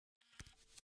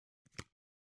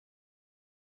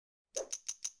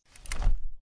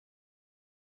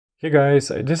Hey guys,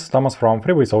 this is Thomas from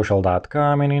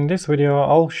FreewaySocial.com, and in this video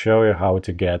I'll show you how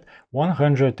to get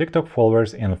 100 TikTok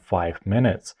followers in 5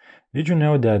 minutes. Did you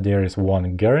know that there is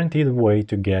one guaranteed way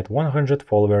to get 100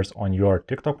 followers on your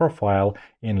TikTok profile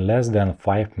in less than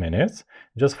 5 minutes?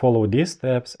 Just follow these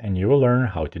steps and you will learn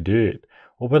how to do it.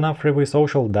 Open up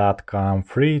FreewaySocial.com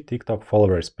free TikTok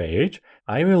followers page.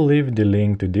 I will leave the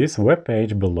link to this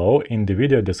webpage below in the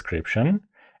video description.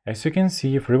 As you can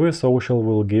see, FreewaySocial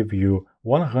will give you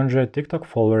 100 TikTok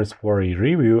followers for a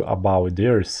review about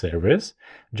their service.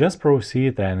 Just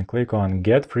proceed and click on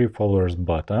Get Free Followers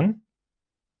button.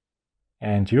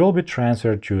 And you will be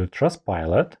transferred to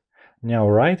TrustPilot. Now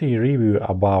write a review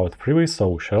about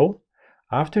FreewaySocial.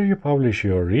 After you publish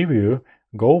your review,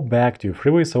 go back to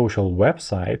FreewaySocial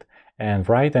website and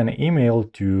write an email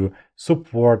to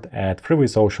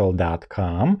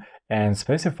support@freewaysocial.com and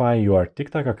specify your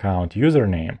TikTok account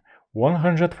username.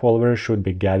 100 followers should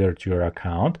be gathered to your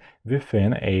account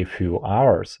within a few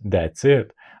hours. That's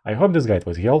it. I hope this guide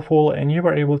was helpful and you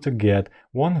were able to get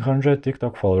 100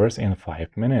 TikTok followers in 5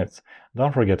 minutes.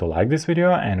 Don't forget to like this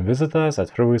video and visit us at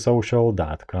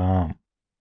FreewaySocial.com.